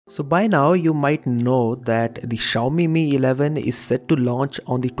So by now you might know that the Xiaomi Mi 11 is set to launch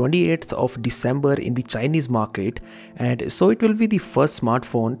on the 28th of December in the Chinese market, and so it will be the first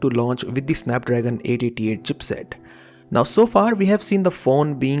smartphone to launch with the Snapdragon 888 chipset. Now so far we have seen the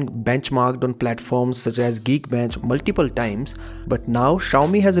phone being benchmarked on platforms such as Geekbench multiple times, but now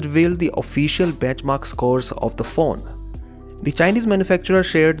Xiaomi has revealed the official benchmark scores of the phone. The Chinese manufacturer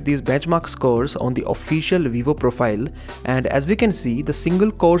shared these benchmark scores on the official Weibo profile, and as we can see, the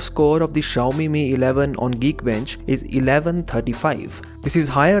single core score of the Xiaomi Mi 11 on Geekbench is 1135. This is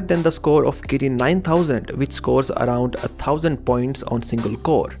higher than the score of Kirin 9000, which scores around 1000 points on single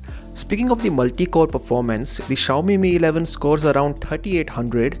core. Speaking of the multi-core performance, the Xiaomi Mi 11 scores around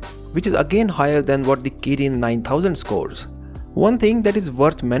 3800, which is again higher than what the Kirin 9000 scores. One thing that is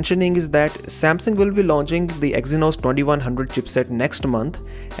worth mentioning is that Samsung will be launching the Exynos 2100 chipset next month,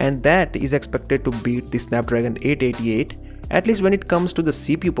 and that is expected to beat the Snapdragon 888, at least when it comes to the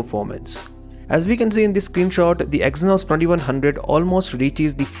CPU performance. As we can see in this screenshot, the Exynos 2100 almost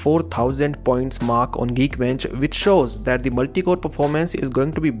reaches the 4000 points mark on Geekbench, which shows that the multi-core performance is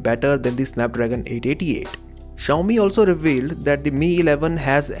going to be better than the Snapdragon 888. Xiaomi also revealed that the Mi 11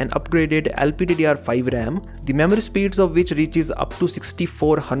 has an upgraded LPDDR5 RAM, the memory speeds of which reaches up to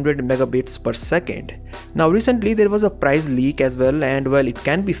 6400 megabits per second. Now recently there was a price leak as well, and while it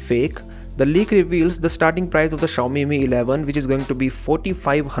can be fake, the leak reveals the starting price of the Xiaomi Mi 11, which is going to be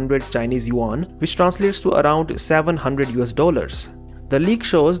 4500 Chinese yuan, which translates to around $700 US. The leak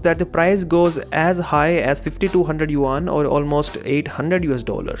shows that the price goes as high as 5200 yuan or almost $800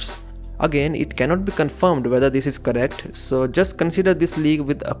 US. Again, it cannot be confirmed whether this is correct, so just consider this leak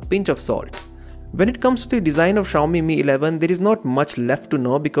with a pinch of salt. When it comes to the design of Xiaomi Mi 11, there is not much left to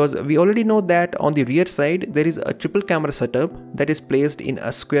know because we already know that on the rear side there is a triple camera setup that is placed in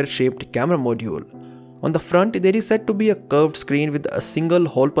a square-shaped camera module. On the front, there is said to be a curved screen with a single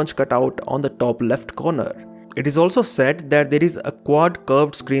hole punch cutout on the top left corner. It is also said that there is a quad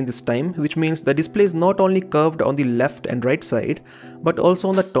curved screen this time, which means the display is not only curved on the left and right side, but also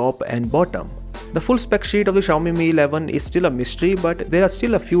on the top and bottom. The full spec sheet of the Xiaomi Mi 11 is still a mystery, but there are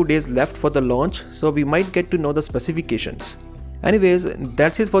still a few days left for the launch, so we might get to know the specifications. Anyways,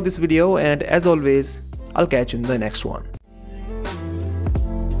 that's it for this video, and as always, I'll catch you in the next one.